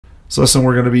This lesson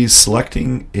we're going to be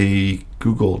selecting a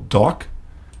Google Doc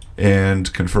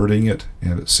and converting it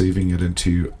and saving it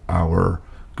into our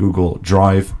Google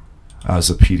Drive as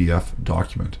a PDF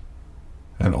document.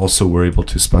 And also we're able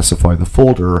to specify the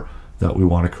folder that we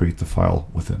want to create the file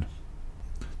within.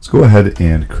 Let's go ahead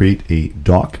and create a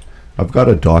doc. I've got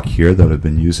a doc here that I've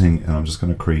been using, and I'm just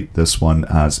going to create this one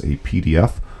as a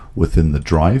PDF within the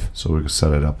drive. So we're going to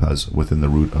set it up as within the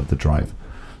root of the drive.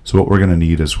 So what we're going to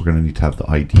need is we're going to need to have the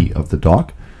ID of the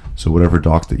doc. So whatever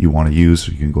doc that you want to use,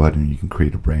 you can go ahead and you can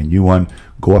create a brand new one.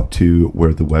 Go up to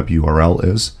where the web URL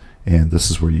is, and this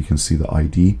is where you can see the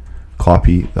ID.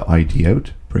 Copy the ID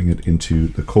out, bring it into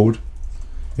the code,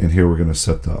 and here we're going to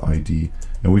set the ID,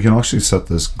 and we can actually set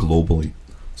this globally.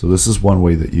 So this is one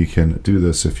way that you can do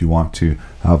this if you want to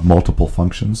have multiple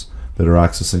functions that are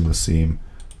accessing the same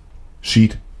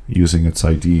sheet using its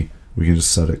ID. We can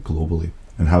just set it globally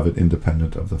and have it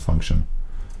independent of the function.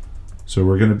 So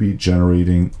we're going to be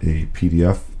generating a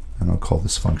PDF, and I'll call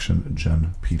this function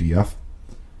genPDF.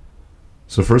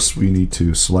 So first we need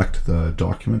to select the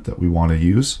document that we want to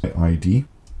use, ID,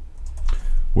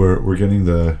 where we're getting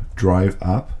the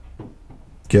DriveApp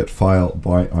get file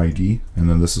by ID, and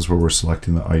then this is where we're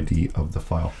selecting the ID of the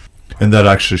file. And that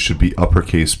actually should be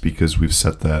uppercase because we've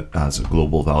set that as a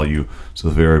global value, so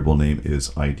the variable name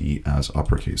is ID as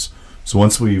uppercase. So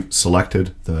once we've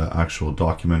selected the actual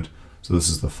document, so this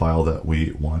is the file that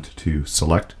we want to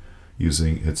select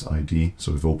using its ID,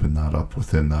 so we've opened that up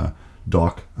within the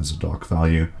doc as a doc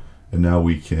value, and now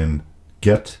we can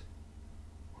get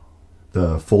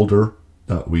the folder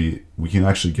that we can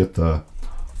actually get the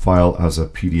file as a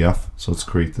PDF. So let's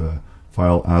create the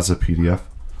file as a PDF.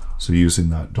 So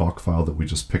using that doc file that we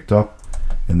just picked up,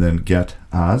 and then get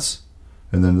as,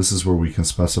 and then this is where we can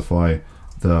specify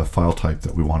the file type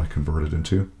that we want to convert it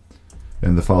into.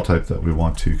 And the file type that we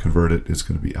want to convert it is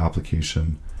going to be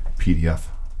application PDF.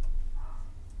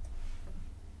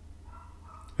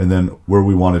 And then where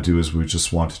we want to do is we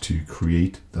just want to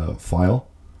create the file.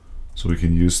 So we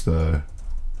can use the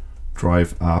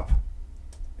DriveApp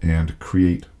and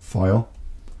create file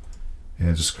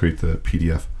and just create the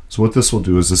PDF. So what this will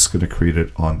do is this is going to create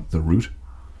it on the root.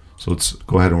 So let's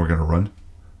go ahead and we're going to run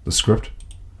the script.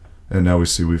 And now we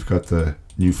see we've got the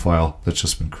new file that's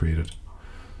just been created.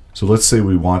 So let's say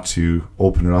we want to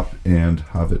open it up and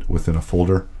have it within a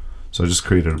folder. So I just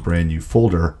created a brand new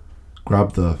folder,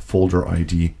 grab the folder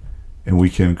ID, and we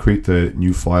can create the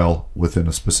new file within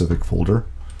a specific folder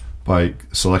by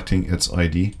selecting its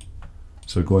ID.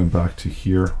 So going back to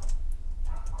here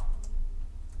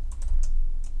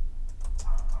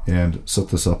and set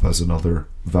this up as another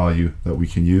value that we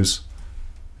can use,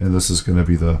 and this is going to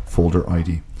be the folder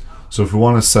ID. So if we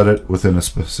want to set it within a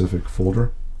specific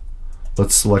folder,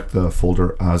 let's select the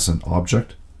folder as an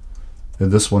object,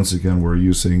 and this once again we're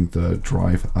using the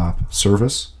DriveApp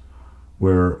service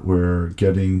where we're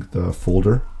getting the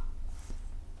folder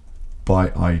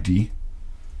by ID,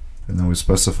 and then we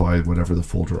specify whatever the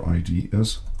folder ID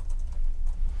is,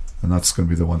 and that's going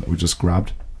to be the one that we just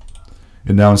grabbed.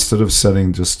 And now instead of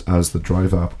setting just as the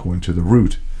DriveApp going to the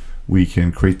root, we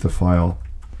can create the file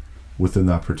within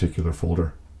that particular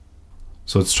folder.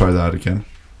 So let's try that again,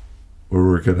 where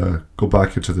we're going to go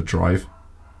back into the drive,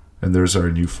 and there's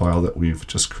our new file that we've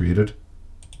just created.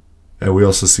 And we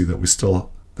also see that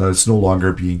that it's no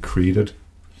longer being created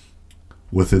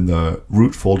within the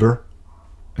root folder,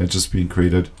 and it's just being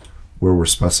created where we're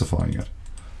specifying it.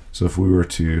 So if we were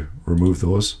to remove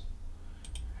those,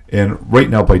 and right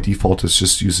now by default it's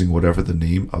just using whatever the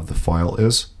name of the file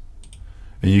is,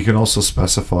 and you can also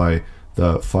specify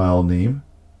the file name.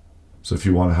 So if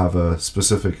you want to have a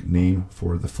specific name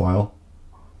for the file,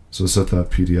 so set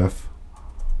that PDF,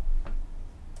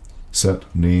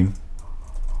 set name,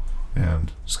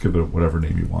 and just give it whatever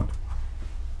name you want.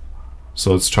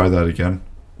 So let's try that again,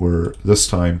 where this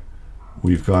time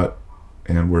we've got,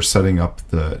 and we're setting up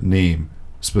the name,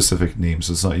 specific name,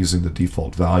 so it's not using the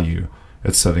default value,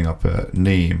 it's setting up a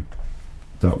name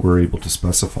that we're able to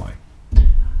specify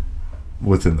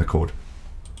within the code.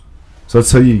 So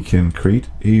that's how you can create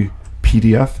a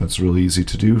PDF. That's really easy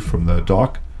to do from the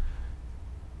doc,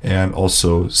 and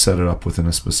also set it up within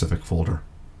a specific folder,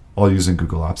 all using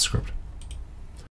Google Apps Script.